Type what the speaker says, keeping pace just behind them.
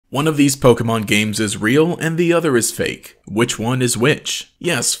One of these Pokemon games is real and the other is fake. Which one is which?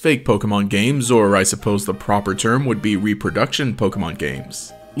 Yes, fake Pokemon games, or I suppose the proper term would be reproduction Pokemon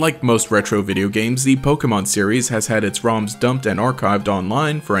games. Like most retro video games, the Pokémon series has had its ROMs dumped and archived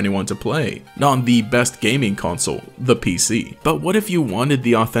online for anyone to play, on the best gaming console, the PC. But what if you wanted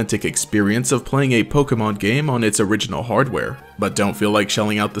the authentic experience of playing a Pokémon game on its original hardware, but don't feel like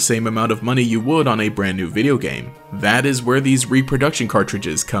shelling out the same amount of money you would on a brand new video game? That is where these reproduction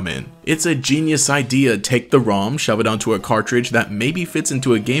cartridges come in. It's a genius idea. Take the ROM, shove it onto a cartridge that maybe fits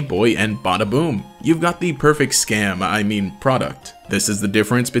into a Game Boy, and bada boom, you've got the perfect product. This is the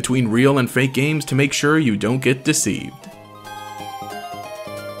difference between real and fake games to make sure you don't get deceived.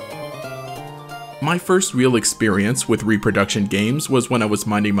 My first real experience with reproduction games was when I was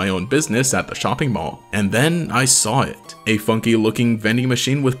minding my own business at the shopping mall, and then I saw it. A funky looking vending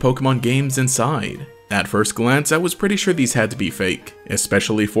machine with Pokemon games inside. At first glance, I was pretty sure these had to be fake,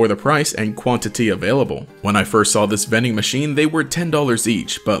 especially for the price and quantity available. When I first saw this vending machine, they were $10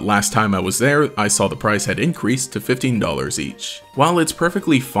 each, but last time I was there, I saw the price had increased to $15 each. While it's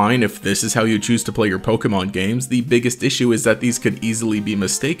perfectly fine if this is how you choose to play your Pokemon games, the biggest issue is that these could easily be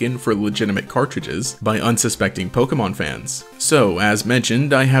mistaken for legitimate cartridges by unsuspecting Pokemon fans. So, as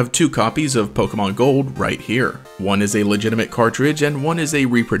mentioned, I have two copies of Pokemon Gold right here. One is a legitimate cartridge and one is a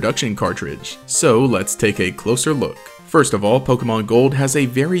reproduction cartridge. So let's take a closer look. First of all, Pokemon Gold has a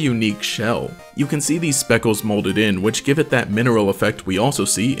very unique shell. You can see these speckles molded in, which give it that mineral effect we also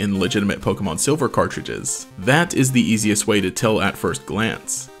see in legitimate Pokemon Silver cartridges. That is the easiest way to tell at first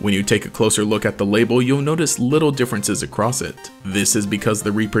glance. When you take a closer look at the label, you'll notice little differences across it. This is because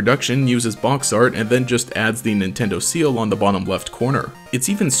the reproduction uses box art and then just adds the Nintendo seal on the bottom left corner. It's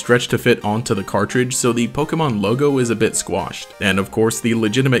even stretched to fit onto the cartridge, so the Pokemon logo is a bit squashed. And of course, the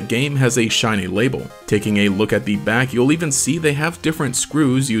legitimate game has a shiny label. Taking a look at the back, you'll even see they have different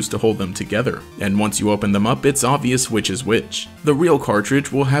screws used to hold them together. And once you open them up, it's obvious which is which. The real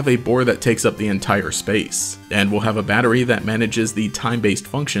cartridge will have a bore that takes up the entire space, and will have a battery that manages the time-based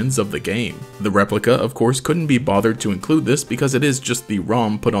functions of the game. The replica, of course, couldn't be bothered to include this because it is just the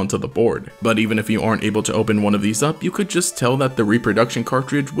ROM put onto the board. But even if you aren't able to open one of these up, you could just tell that the reproduction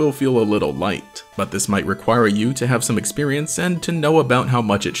cartridge will feel a little light. But this might require you to have some experience and to know about how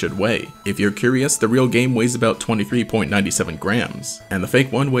much it should weigh. If you're curious, the real game weighs about 23.97 grams, and the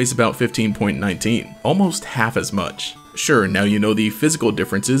fake one weighs about 15.19, almost half as much. Sure, now you know the physical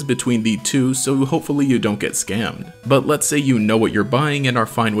differences between the two, so hopefully you don't get scammed. But let's say you know what you're buying and are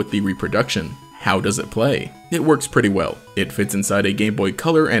fine with the reproduction. How does it play? It works pretty well. It fits inside a Game Boy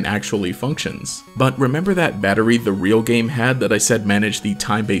Color and actually functions. But remember that battery the real game had that I said managed the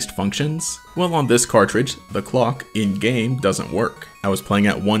time-based functions? Well, on this cartridge, the clock in-game doesn't work. I was playing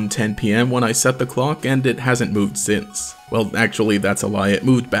at 1:10 PM when I set the clock, and it hasn't moved since. Well, actually, that's a lie. It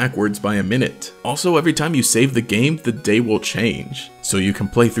moved backwards by a minute. Also, every time you save the game, the day will change. So you can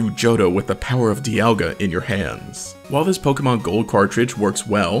play through Johto with the power of Dialga in your hands. While this Pokemon Gold cartridge works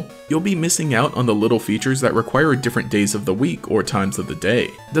well, you'll be missing out on the little features that require different days of the week or times of the day.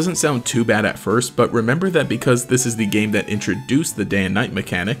 Doesn't sound too bad at first, but remember that because this is the game that introduced the day and night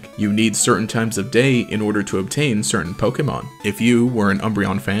mechanic, you need certain times of day in order to obtain certain Pokemon. If you were an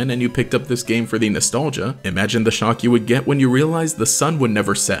Umbreon fan and you picked up this game for the nostalgia, imagine the shock you would get when you realized the sun would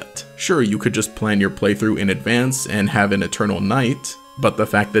never set. Sure, you could just plan your playthrough in advance and have an eternal night, but the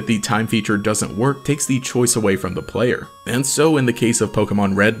fact that the time feature doesn't work takes the choice away from the player. And so in the case of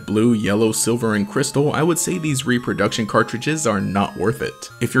Pokemon Red, Blue, Yellow, Silver, and Crystal, I would say these reproduction cartridges are not worth it.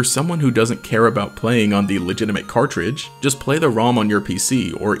 If you're someone who doesn't care about playing on the legitimate cartridge, just play the ROM on your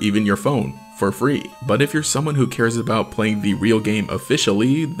PC or even your phone for free. But if you're someone who cares about playing the real game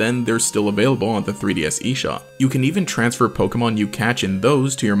officially, then they're still available on the 3DS eShop. You can even transfer Pokemon you catch in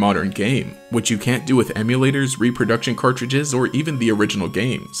those to your modern game, which you can't do with emulators, reproduction cartridges, or even the original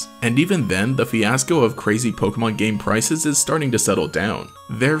games. And even then, the fiasco of crazy Pokemon game prices is starting to settle down.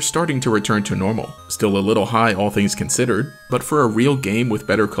 They're starting to return to normal. Still a little high, all things considered, but for a real game with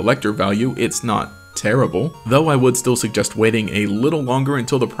better collector value, it's not terrible, though I would still suggest waiting a little longer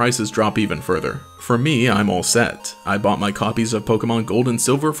until the prices drop even further. For me, I'm all set. I bought my copies of Pokemon Gold and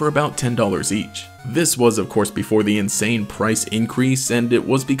Silver for about $10 each. This was of course before the insane price increase, and it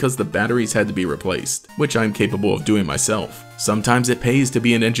was because the batteries had to be replaced, which I'm capable of doing myself. Sometimes it pays to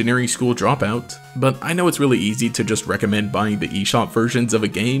be an engineering school dropout, but I know it's really easy to just recommend buying the eShop versions of a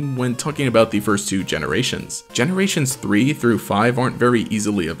game when talking about the first two generations. Generations 3 through 5 aren't very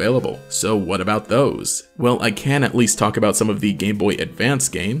easily available, so what about those? Well, I can at least talk about some of the Game Boy Advance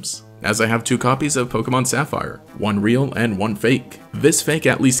games. as I have 2 copies of Pokémon Sapphire, one real and one fake. This fake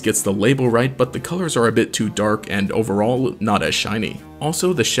at least gets the label right, but the colors are a bit too dark and overall not as shiny.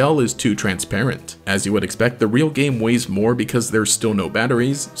 Also, the shell is too transparent. As you would expect, the real game weighs more because there's still no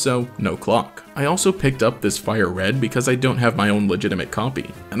batteries, so no clock. I also picked up this Fire Red because I don't have my own legitimate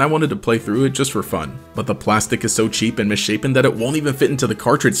copy, and I wanted to play through it just for fun. But the plastic is so cheap and misshapen that it won't even fit into the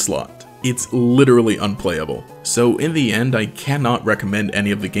cartridge slot. It's literally unplayable. So in the end, I cannot recommend any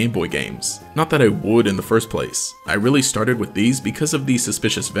of the Game Boy games. Not that I would in the first place. I really started with these because of the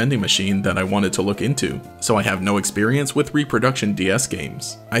suspicious vending machine that I wanted to look into, so I have no experience with reproduction DS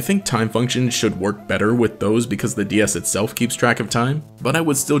games. I think time functions should work better with those because the DS itself keeps track of time, but I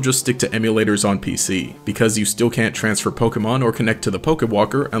would still just stick to emulators on PC, because you still can't transfer Pokemon or connect to the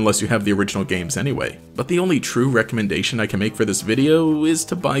Pokewalker unless you have the original games anyway. But the only true recommendation I can make for this video is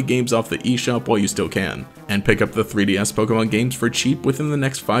to buy games off the eShop while you still can, and pick up the 3DS Pokemon games for cheap within the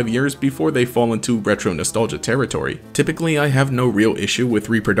next 5 years before they fall into retro nostalgia territory. Typically, I have no real issue with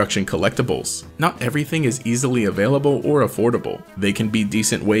reproduction collectibles. Not everything is easily available or affordable. They can be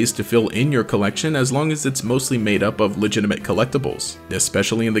decent ways to fill in your collection as long as it's mostly made up of legitimate collectibles,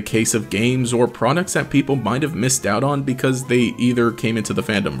 especially in the case of games or products that people might have missed out on because they either came into the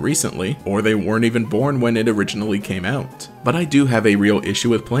fandom recently, or they weren't even born when it originally came out. But I do have a real issue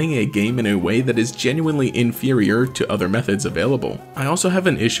with playing a game in a way that is genuinely inferior to other methods available. I also have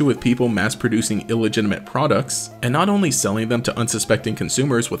an issue with people mass-producing illegitimate products, and not only selling them to unsuspecting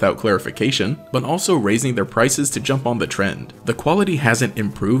consumers without clarification, but also raising their prices to jump on the trend. The quality hasn't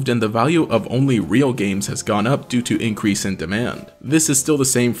improved and the value of only real games has gone up due to increase in demand. This is still the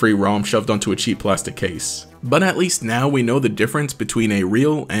same free ROM shoved onto a cheap plastic case. But at least now we know the difference between a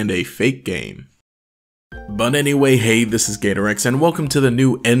real and a fake game. But anyway, hey, this is GatorX and welcome to the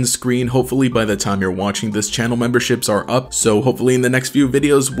new end screen. Hopefully by the time you're watching this, channel memberships are up, so hopefully in the next few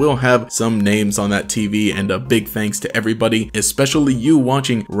videos we'll have some names on that TV, and a big thanks to everybody, especially you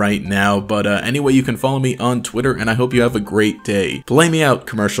watching right now. But anyway, you can follow me on Twitter and I hope you have a great day. Play me out,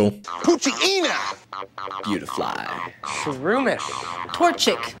 commercial. Poochyena! Beautifly. Shroomish.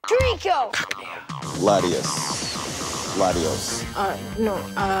 Torchic. Draco. Latios.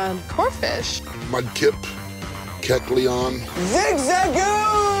 Corfish. Mudkip, Kecleon.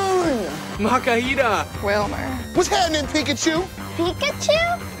 Zigzagoon! Makahita. Wilmer. What's happening, Pikachu?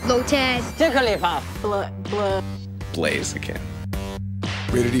 Pikachu. Lotad. Jigglypuff. Blah. Blaze again.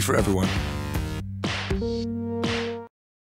 Rated E for everyone.